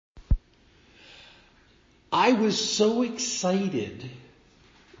I was so excited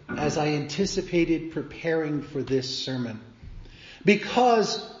as I anticipated preparing for this sermon,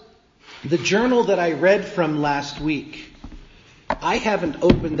 because the journal that I read from last week, I haven't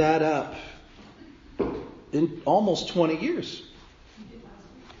opened that up in almost 20 years.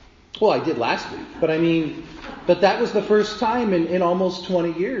 Well, I did last week, but that was the first time in almost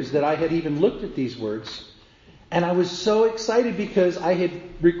 20 years that I had even looked at these words. And I was so excited because I had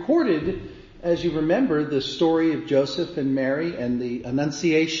recorded, as you remember, the story of Joseph and Mary and the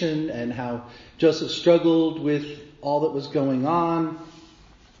Annunciation and how Joseph struggled with all that was going on.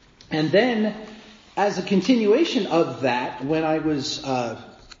 And then, as a continuation of that, when I was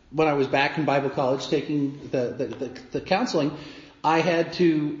back in Bible college taking the counseling,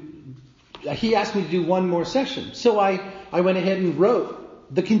 he asked me to do one more session. So I went ahead and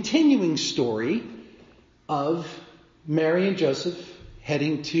wrote the continuing story of Mary and Joseph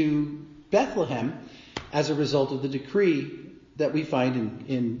heading to Bethlehem as a result of the decree that we find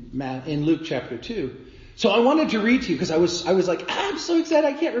in Luke chapter 2. So I wanted to read to you because I was like, I'm so excited.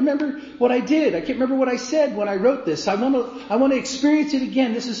 I can't remember what I did. I can't remember what I said when I wrote this. I want to experience it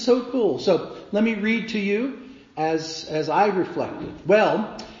again. This is so cool. So let me read to you as I reflected.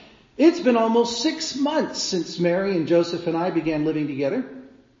 Well, it's been almost 6 months since Mary and Joseph and I began living together.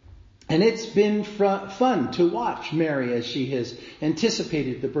 And it's been fun to watch Mary as she has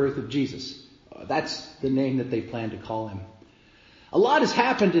anticipated the birth of Jesus. That's the name that they plan to call him. A lot has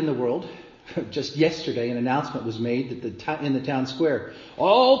happened in the world. Just yesterday, an announcement was made that in the town square,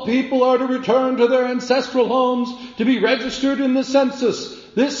 all people are to return to their ancestral homes to be registered in the census.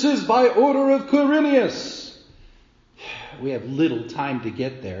 This is by order of Quirinius. We have little time to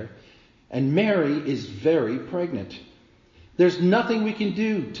get there, and Mary is very pregnant. There's nothing we can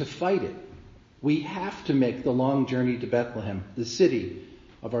do to fight it. We have to make the long journey to Bethlehem, the city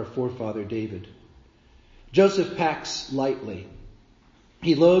of our forefather David. Joseph packs lightly.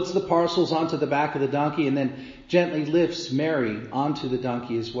 He loads the parcels onto the back of the donkey and then gently lifts Mary onto the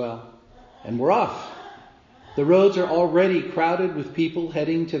donkey as well. And we're off. The roads are already crowded with people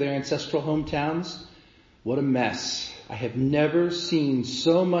heading to their ancestral hometowns. What a mess. I have never seen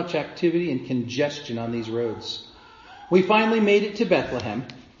so much activity and congestion on these roads. We finally made it to Bethlehem.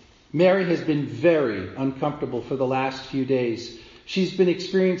 Mary has been very uncomfortable for the last few days. She's been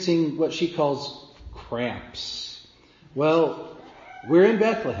experiencing what she calls cramps. Well, we're in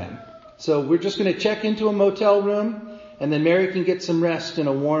Bethlehem, so we're just going to check into a motel room, and then Mary can get some rest in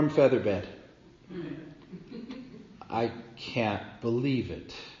a warm feather bed. I can't believe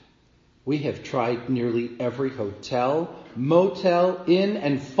it. We have tried nearly every hotel, motel, inn,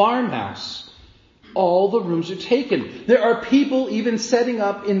 and farmhouse. All the rooms are taken. There are people even setting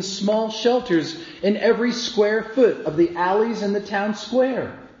up in small shelters in every square foot of the alleys in the town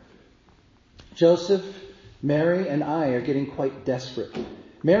square. Joseph, Mary, and I are getting quite desperate.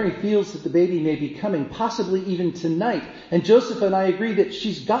 Mary feels that the baby may be coming, possibly even tonight, and Joseph and I agree that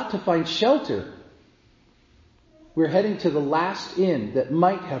she's got to find shelter. We're heading to the last inn that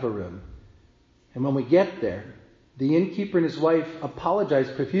might have a room. And when we get there, the innkeeper and his wife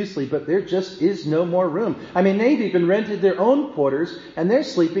apologize profusely, but there just is no more room. They've even rented their own quarters, and they're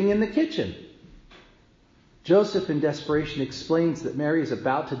sleeping in the kitchen. Joseph, in desperation, explains that Mary is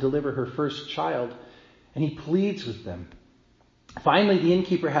about to deliver her first child, and he pleads with them. Finally, the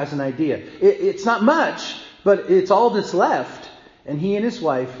innkeeper has an idea. It's not much, but it's all that's left. And he and his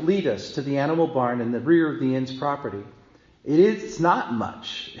wife lead us to the animal barn in the rear of the inn's property. It's not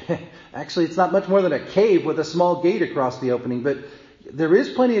much. Actually, it's not much more than a cave with a small gate across the opening, but there is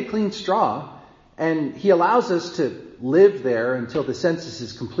plenty of clean straw, and he allows us to live there until the census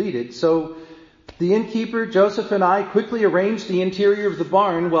is completed. So the innkeeper, Joseph, and I quickly arrange the interior of the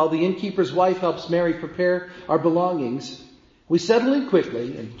barn while the innkeeper's wife helps Mary prepare our belongings. We settle in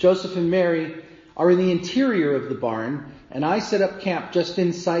quickly, and Joseph and Mary are in the interior of the barn, and I set up camp just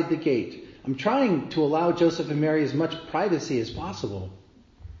inside the gate. I'm trying to allow Joseph and Mary as much privacy as possible.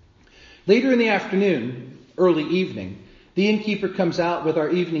 Later in the afternoon, early evening, the innkeeper comes out with our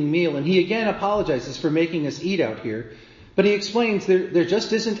evening meal, and he again apologizes for making us eat out here. But he explains there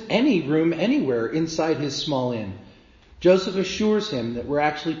just isn't any room anywhere inside his small inn. Joseph assures him that we're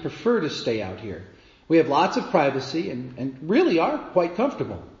actually prefer to stay out here. We have lots of privacy and really are quite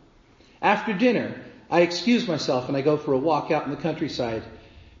comfortable. After dinner, I excuse myself and I go for a walk out in the countryside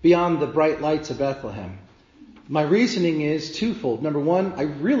beyond the bright lights of Bethlehem. My reasoning is twofold. Number one, I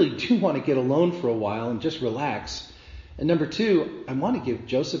really do want to get alone for a while and just relax. And number two, I want to give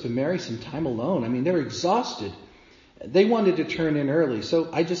Joseph and Mary some time alone. They're exhausted. They wanted to turn in early,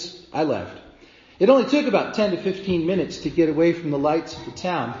 so I left. It only took about 10 to 15 minutes to get away from the lights of the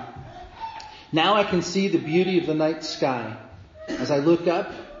town. Now I can see the beauty of the night sky. As I look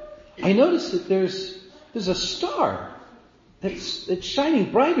up, I notice that there's a star that's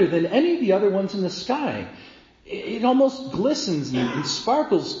shining brighter than any of the other ones in the sky. It almost glistens and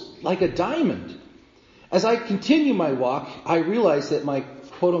sparkles like a diamond. As I continue my walk, I realize that my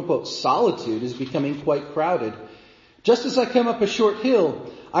quote-unquote solitude is becoming quite crowded. Just as I come up a short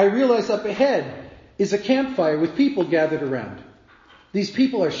hill, I realize up ahead is a campfire with people gathered around. These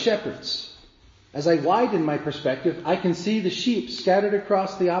people are shepherds. As I widen my perspective, I can see the sheep scattered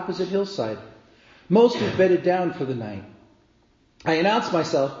across the opposite hillside. Most have bedded down for the night. I announce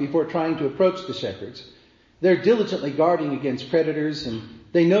myself before trying to approach the shepherds. They're diligently guarding against predators, and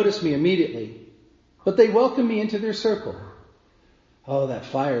they notice me immediately. But they welcome me into their circle. Oh, that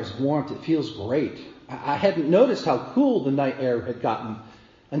fire's warmth, it feels great. I hadn't noticed how cool the night air had gotten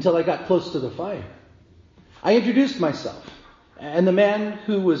until I got close to the fire. I introduced myself, and the man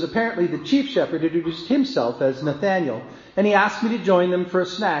who was apparently the chief shepherd introduced himself as Nathaniel, and he asked me to join them for a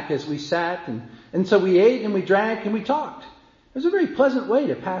snack as we sat, and so we ate and we drank and we talked. It was a very pleasant way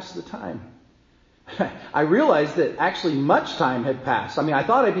to pass the time. I realized that actually much time had passed. I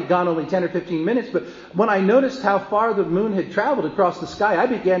thought I'd be gone only 10 or 15 minutes, but when I noticed how far the moon had traveled across the sky, I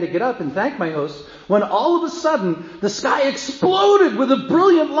began to get up and thank my host, when all of a sudden the sky exploded with a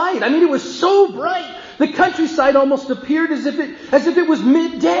brilliant light. It was so bright, the countryside almost appeared as if it was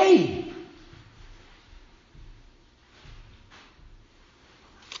midday.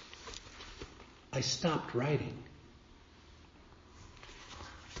 I stopped writing.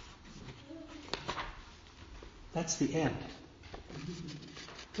 That's the end.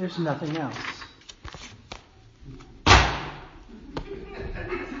 There's nothing else. I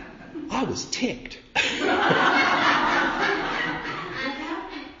was ticked.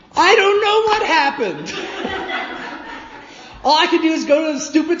 I don't know what happened. All I could do is go to the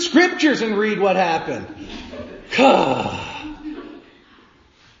stupid scriptures and read what happened.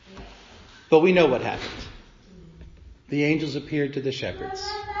 But we know what happened. The angels appeared to the shepherds.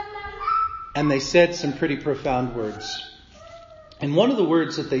 And they said some pretty profound words. And one of the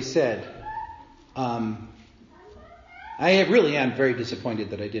words that they said, I really am very disappointed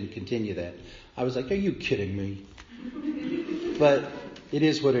that I didn't continue that. I was like, are you kidding me? But it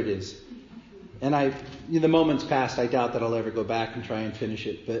is what it is. And in the moments past, I doubt that I'll ever go back and try and finish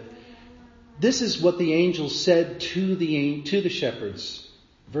it. But this is what the angel said to the shepherds.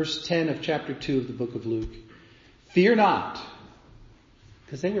 Verse 10 of chapter 2 of the book of Luke. Fear not.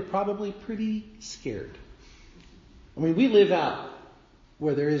 Because they were probably pretty scared. We live out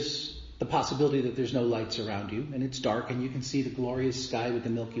where there is the possibility that there's no lights around you, and it's dark, and you can see the glorious sky with the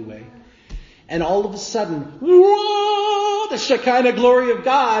Milky Way. And all of a sudden, whoa, the Shekinah glory of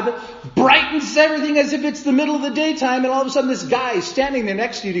God brightens everything as if it's the middle of the daytime, and all of a sudden this guy is standing there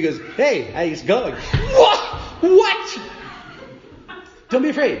next to you, and he goes, hey, how's it going? What? Don't be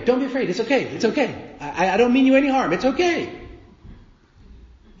afraid. Don't be afraid. It's okay. It's okay. I don't mean you any harm. It's okay. And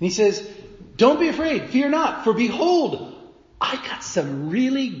he says, don't be afraid, fear not, for behold, I got some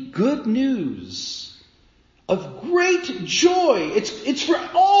really good news of great joy. It's for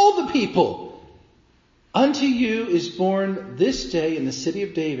all the people. Unto you is born this day in the city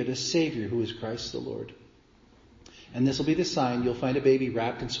of David a Savior who is Christ the Lord. And this will be the sign. You'll find a baby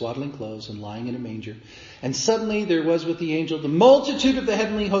wrapped in swaddling clothes and lying in a manger. And suddenly there was with the angel the multitude of the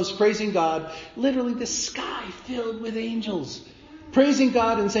heavenly host praising God. Literally the sky filled with angels. Praising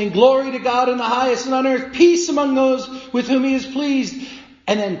God and saying, glory to God in the highest, and on earth peace among those with whom he is pleased.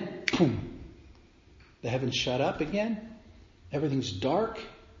 And then, boom, the heavens shut up again. Everything's dark.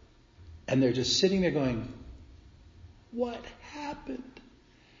 And they're just sitting there going, what happened?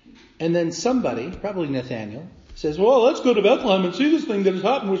 And then somebody, probably Nathaniel, says, well, let's go to Bethlehem and see this thing that has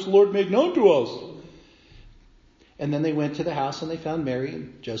happened, which the Lord made known to us. And then they went to the house and they found Mary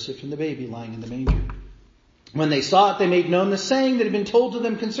and Joseph and the baby lying in the manger. When they saw it, they made known the saying that had been told to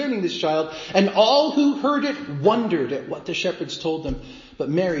them concerning this child. And all who heard it wondered at what the shepherds told them. But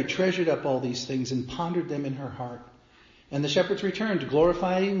Mary treasured up all these things and pondered them in her heart. And the shepherds returned,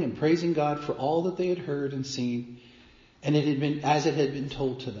 glorifying and praising God for all that they had heard and seen. And it had been as it had been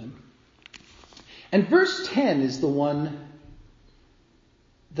told to them. And verse 10 is the one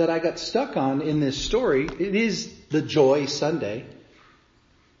that I got stuck on in this story. It is the Joy Sunday.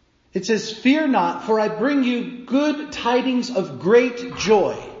 It says, fear not, for I bring you good tidings of great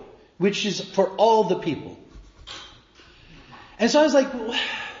joy, which is for all the people. And so I was like,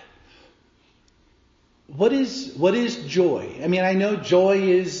 what is joy? I know joy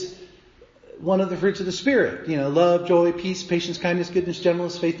is one of the fruits of the Spirit. Love, joy, peace, patience, kindness, goodness,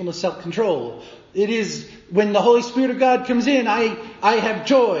 gentleness, faithfulness, self-control. It is when the Holy Spirit of God comes in, I have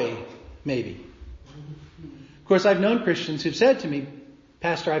joy. Maybe. Of course, I've known Christians who've said to me,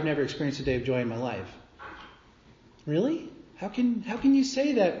 Pastor, I've never experienced a day of joy in my life. Really? How can you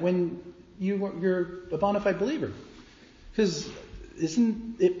say that when you're a bona fide believer? Because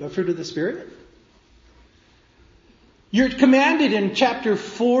isn't it a fruit of the Spirit? You're commanded in chapter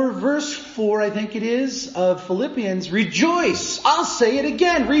 4, verse 4, I think it is, of Philippians, rejoice. I'll say it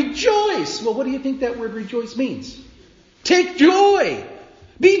again, rejoice. Well, what do you think that word rejoice means? Take joy.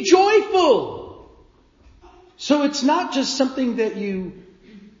 Be joyful. So it's not just something that you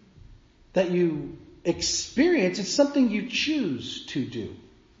experience, it's something you choose to do.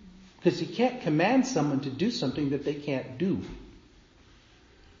 Because you can't command someone to do something that they can't do.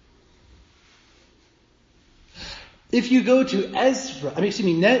 If you go to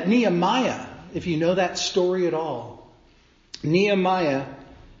Nehemiah, if you know that story at all. Nehemiah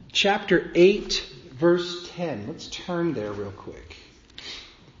chapter 8, verse 10. Let's turn there real quick.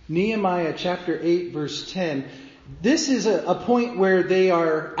 Nehemiah chapter 8, verse 10. This is a point where they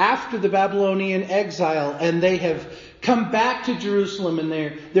are after the Babylonian exile and they have come back to Jerusalem and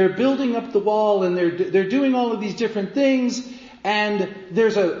they're building up the wall and they're doing all of these different things, and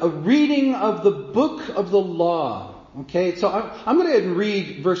there's a reading of the book of the law. Okay, so I'm going to go ahead and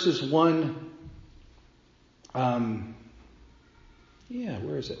read verses 1.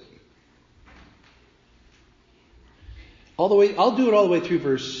 Where is it? All the way. I'll do it all the way through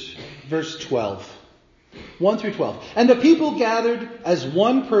verse 12. 1 through 12. And the people gathered as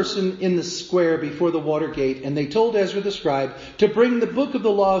one person in the square before the water gate, and they told Ezra the scribe to bring the book of the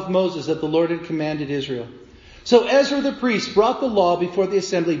law of Moses that the Lord had commanded Israel. So Ezra the priest brought the law before the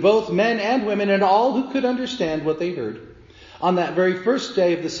assembly, both men and women, and all who could understand what they heard, on that very first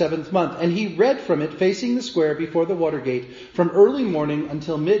day of the 7th month. And he read from it facing the square before the water gate from early morning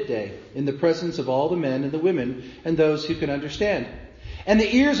until midday, in the presence of all the men and the women and those who could understand. And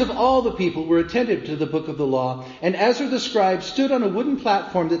the ears of all the people were attentive to the book of the law. And Ezra the scribe stood on a wooden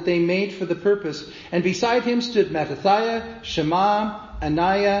platform that they made for the purpose. And beside him stood Mattithiah, Shema,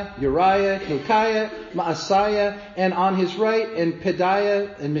 Ananiah, Uriah, Hilkiah, Maaseiah, and on his right, and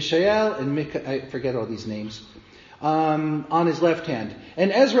Pedaiah, and Mishael, and I forget all these names, on his left hand.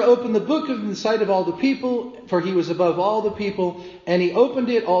 And Ezra opened the book in the sight of all the people, for he was above all the people, and he opened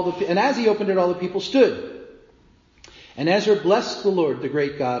it, and as he opened it, all the people stood. And Ezra blessed the Lord, the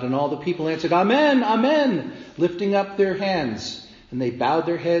great God, and all the people answered, Amen, Amen, lifting up their hands. And they bowed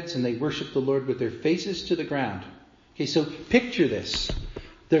their heads and they worshiped the Lord with their faces to the ground. Okay, so picture this.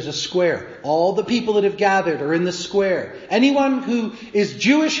 There's a square. All the people that have gathered are in the square. Anyone who is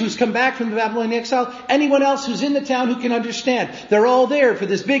Jewish, who's come back from the Babylonian exile, anyone else who's in the town who can understand. They're all there for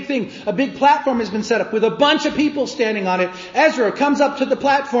this big thing. A big platform has been set up with a bunch of people standing on it. Ezra comes up to the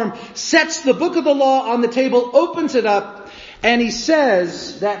platform, sets the book of the law on the table, opens it up, and he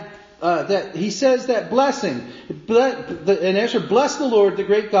says that blessing. And Ezra blessed the Lord, the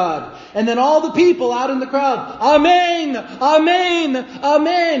great God. And then all the people out in the crowd, Amen, Amen,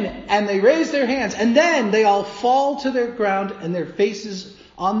 Amen. And they raise their hands. And then they all fall to their ground and their faces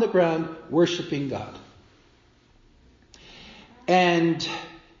on the ground, worshiping God. And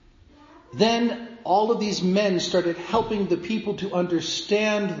then all of these men started helping the people to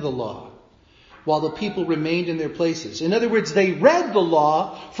understand the law, while the people remained in their places. In other words, they read the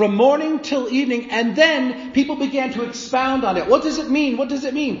law from morning till evening, and then people began to expound on it. What does it mean? What does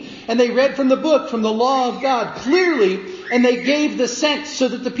it mean? And they read from the book, from the law of God, clearly, and they gave the sense so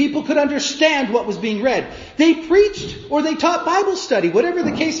that the people could understand what was being read. They preached or they taught Bible study, whatever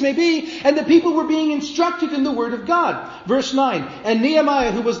the case may be, and the people were being instructed in the Word of God. Verse 9, and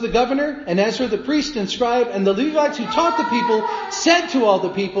Nehemiah, who was the governor, and Ezra the priest and scribe, and the Levites who taught the people, said to all the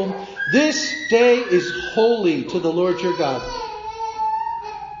people, This day is holy to the Lord your God.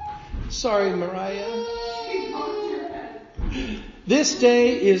 Sorry, Mariah. This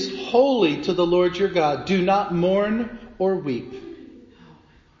day is holy to the Lord your God. Do not mourn or weep.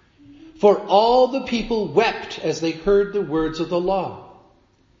 For all the people wept as they heard the words of the law.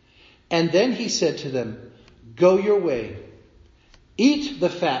 And then he said to them, Go your way, eat the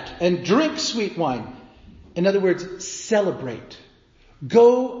fat, and drink sweet wine. In other words, celebrate.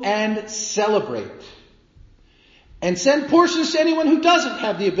 Go and celebrate. And send portions to anyone who doesn't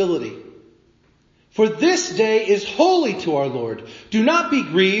have the ability. For this day is holy to our Lord. Do not be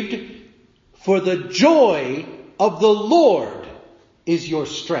grieved, for the joy of the Lord is your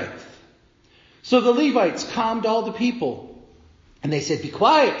strength. So the Levites calmed all the people. And they said, Be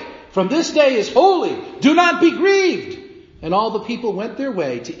quiet, from this day is holy. Do not be grieved. And all the people went their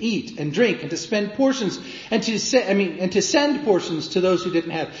way to eat and drink and to spend portions and to send portions to those who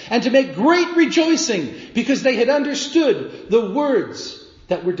didn't have, and to make great rejoicing because they had understood the words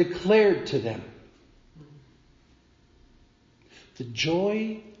that were declared to them. The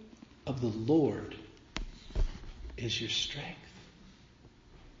joy of the Lord is your strength.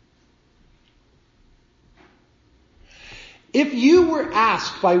 If you were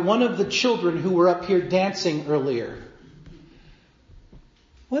asked by one of the children who were up here dancing earlier,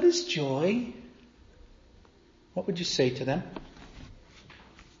 what is joy? What would you say to them?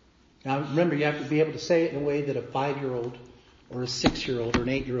 Now remember, you have to be able to say it in a way that a 5-year-old or a 6-year-old or an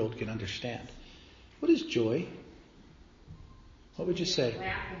 8-year-old can understand. What is joy? What would you say?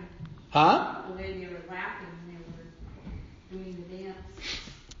 Laughing. Huh? The way they were laughing when they were doing the dance.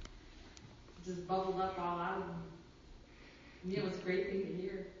 It just bubbled up all out of them. And it was a great thing to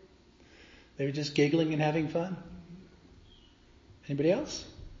hear. They were just giggling and having fun. Anybody else?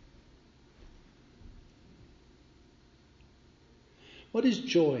 What is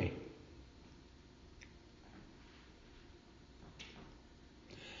joy?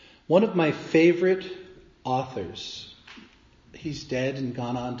 One of my favorite authors, he's dead and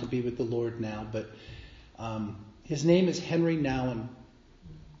gone on to be with the Lord now, but his name is Henry Nouwen.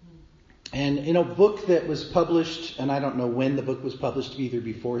 And in a book that was published, and I don't know when the book was published, either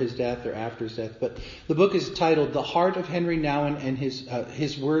before his death or after his death, but the book is titled The Heart of Henry Nouwen and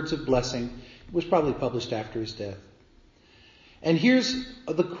His Words of Blessing. It was probably published after his death. And here's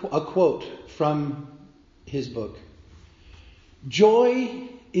a quote from his book. Joy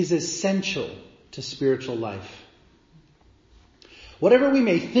is essential to spiritual life. Whatever we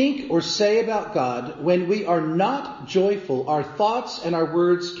may think or say about God, when we are not joyful, our thoughts and our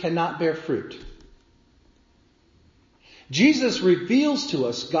words cannot bear fruit. Jesus reveals to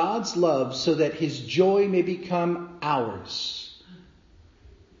us God's love so that His joy may become ours,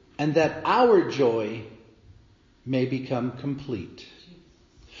 and that our joy may become complete.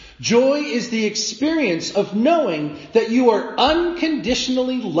 Joy is the experience of knowing that you are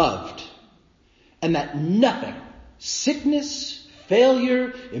unconditionally loved, and that nothing, sickness,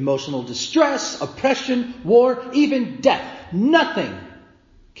 failure, emotional distress, oppression, war, even death, nothing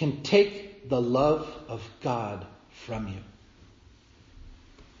can take the love of God from you.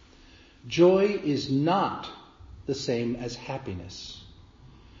 Joy is not the same as happiness.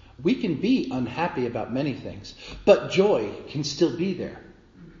 We can be unhappy about many things, but joy can still be there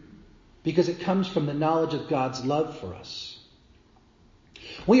because it comes from the knowledge of God's love for us.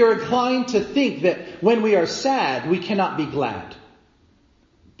 We are inclined to think that when we are sad, we cannot be glad.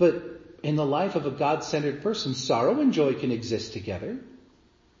 But in the life of a God-centered person, sorrow and joy can exist together.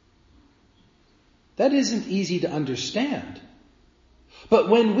 That isn't easy to understand. But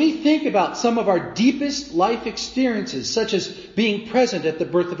when we think about some of our deepest life experiences, such as being present at the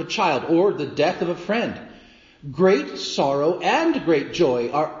birth of a child or the death of a friend, great sorrow and great joy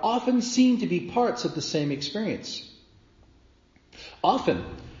are often seen to be parts of the same experience. Often,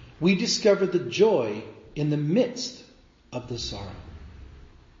 we discover the joy in the midst of the sorrow.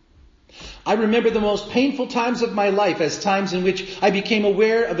 I remember the most painful times of my life as times in which I became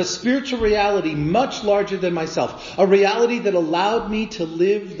aware of a spiritual reality much larger than myself, a reality that allowed me to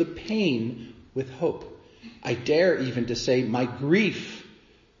live the pain with hope. I dare even to say my grief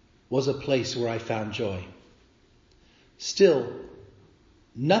was a place where I found joy. Still,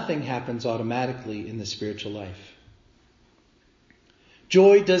 nothing happens automatically in the spiritual life.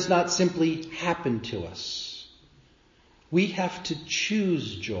 Joy does not simply happen to us. We have to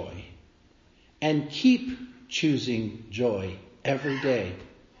choose joy. And keep choosing joy every day.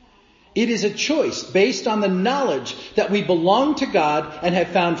 It is a choice based on the knowledge that we belong to God and have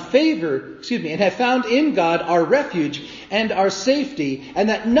found in God our refuge and our safety, and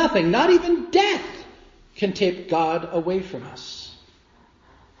that nothing, not even death, can take God away from us.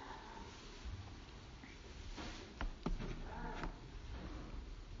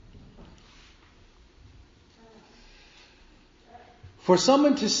 For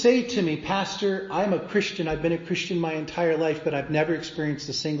someone to say to me, Pastor, I'm a Christian, I've been a Christian my entire life, but I've never experienced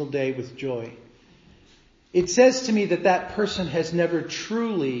a single day with joy. It says to me that that person has never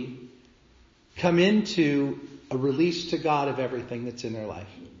truly come into a release to God of everything that's in their life.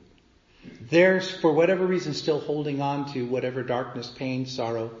 They're, for whatever reason, still holding on to whatever darkness, pain,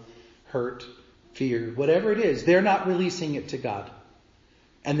 sorrow, hurt, fear, whatever it is. They're not releasing it to God.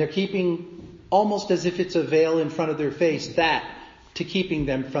 And they're keeping, almost as if it's a veil in front of their face, that to keeping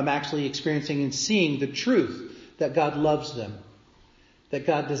them from actually experiencing and seeing the truth that God loves them, that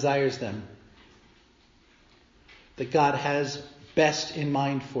God desires them, that God has best in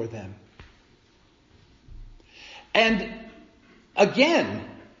mind for them. And again,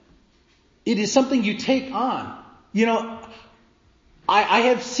 it is something you take on. You know, I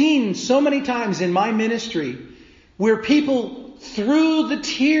have seen so many times in my ministry where people through the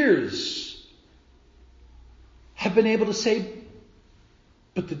tears, have been able to say,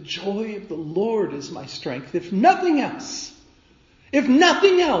 but the joy of the Lord is my strength. If nothing else,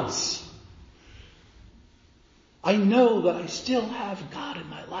 I know that I still have God in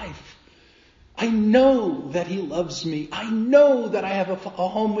my life. I know that He loves me. I know that I have a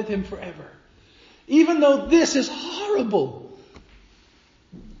home with Him forever. Even though this is horrible,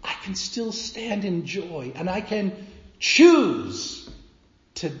 I can still stand in joy, and I can choose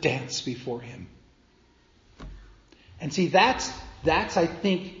to dance before Him. And see, that's I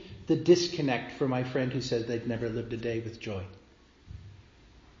think the disconnect for my friend who says they've never lived a day with joy.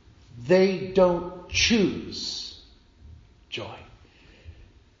 They don't choose joy.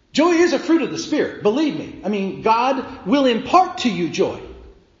 Joy is a fruit of the Spirit, believe me. I mean, God will impart to you joy.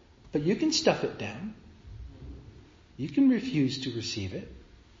 But you can stuff it down. You can refuse to receive it.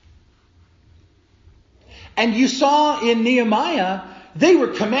 And you saw in Nehemiah, they were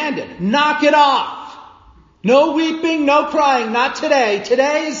commanded, knock it off. No weeping, no crying, not today.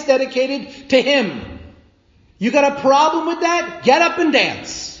 Today is dedicated to Him. You got a problem with that? Get up and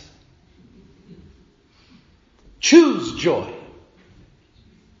dance. Choose joy.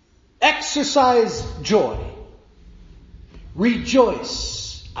 Exercise joy.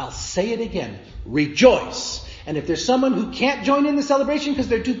 Rejoice. I'll say it again. Rejoice. And if there's someone who can't join in the celebration because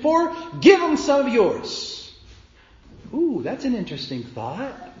they're too poor, give them some of yours. Ooh, that's an interesting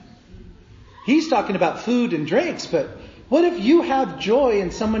thought. He's talking about food and drinks, but what if you have joy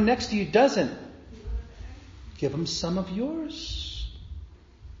and someone next to you doesn't? Give them some of yours.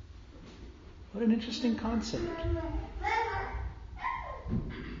 What an interesting concept.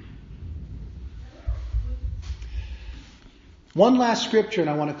 One last scripture and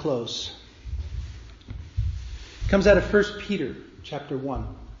I want to close. It comes out of 1 Peter chapter 1,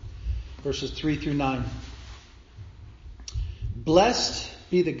 verses 3 through 9. Blessed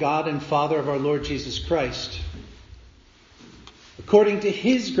be the God and Father of our Lord Jesus Christ. According to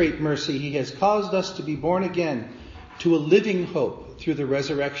His great mercy, He has caused us to be born again to a living hope through the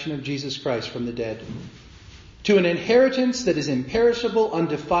resurrection of Jesus Christ from the dead, to an inheritance that is imperishable,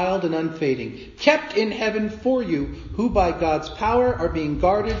 undefiled, and unfading, kept in heaven for you, who by God's power are being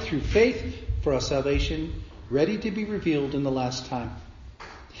guarded through faith for our salvation, ready to be revealed in the last time.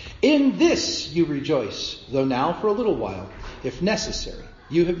 In this you rejoice, though now for a little while, if necessary,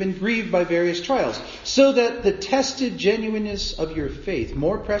 you have been grieved by various trials, so that the tested genuineness of your faith,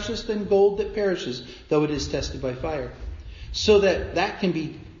 more precious than gold that perishes, though it is tested by fire, so that can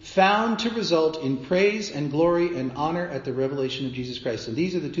be found to result in praise and glory and honor at the revelation of Jesus Christ. And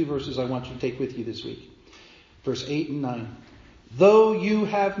these are the two verses I want you to take with you this week. Verse 8 and 9. Though you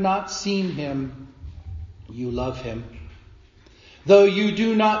have not seen Him, you love Him. Though you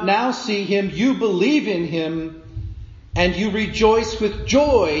do not now see Him, you believe in Him, and you rejoice with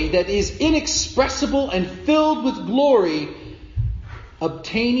joy that is inexpressible and filled with glory,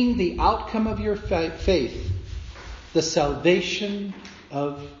 obtaining the outcome of your faith, the salvation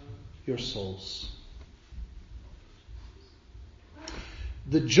of your souls.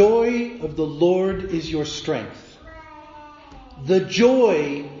 The joy of the Lord is your strength. The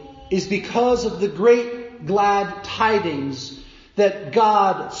joy is because of the great glad tidings that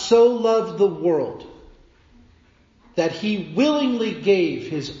God so loved the world that He willingly gave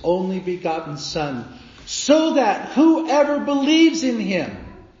His only begotten Son, so that whoever believes in Him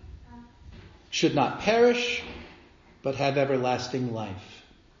should not perish, but have everlasting life.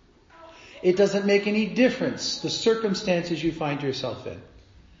 It doesn't make any difference the circumstances you find yourself in.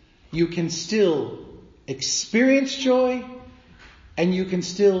 You can still experience joy, and you can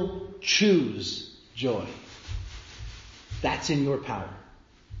still choose joy. That's in your power.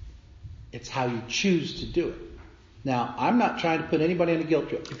 It's how you choose to do it. Now, I'm not trying to put anybody on a guilt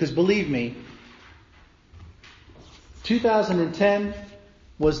trip, because believe me, 2010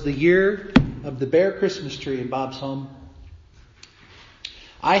 was the year of the bare Christmas tree in Bob's home.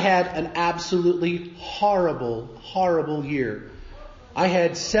 I had an absolutely horrible, horrible year. I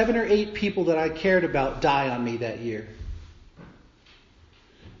had 7 or 8 people that I cared about die on me that year.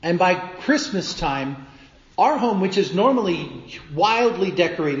 And by Christmas time, our home, which is normally wildly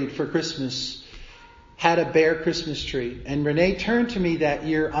decorated for Christmas, had a bare Christmas tree. And Renee turned to me that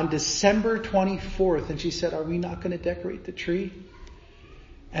year on December 24th and she said, "Are we not going to decorate the tree?"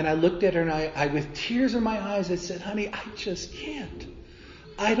 And I looked at her and I with tears in my eyes, I said, "Honey, I just can't.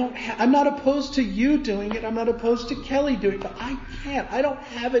 I'm not opposed to you doing it. I'm not opposed to Kelly doing it, but I can't. I don't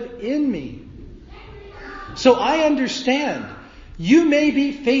have it in me." So I understand. You may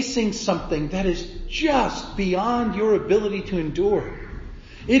be facing something that is just beyond your ability to endure.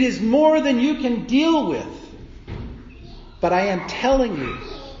 It is more than you can deal with. But I am telling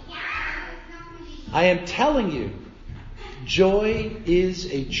you, joy is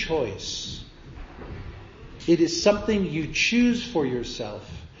a choice. It is something you choose for yourself.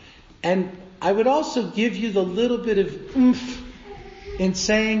 And I would also give you the little bit of oomph in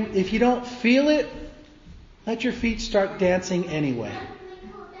saying, if you don't feel it, let your feet start dancing anyway.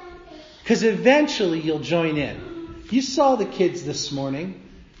 Because eventually you'll join in. You saw the kids this morning.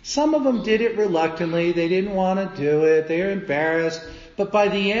 Some of them did it reluctantly. They didn't want to do it. They were embarrassed. But by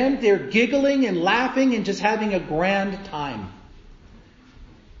the end, they're giggling and laughing and just having a grand time.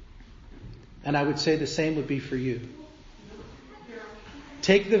 And I would say the same would be for you.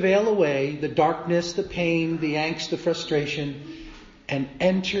 Take the veil away, the darkness, the pain, the angst, the frustration, and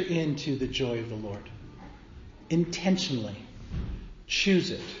enter into the joy of the Lord. Intentionally.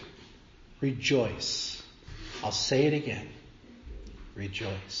 Choose it. Rejoice. I'll say it again.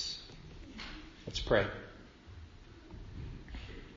 Rejoice. Let's pray.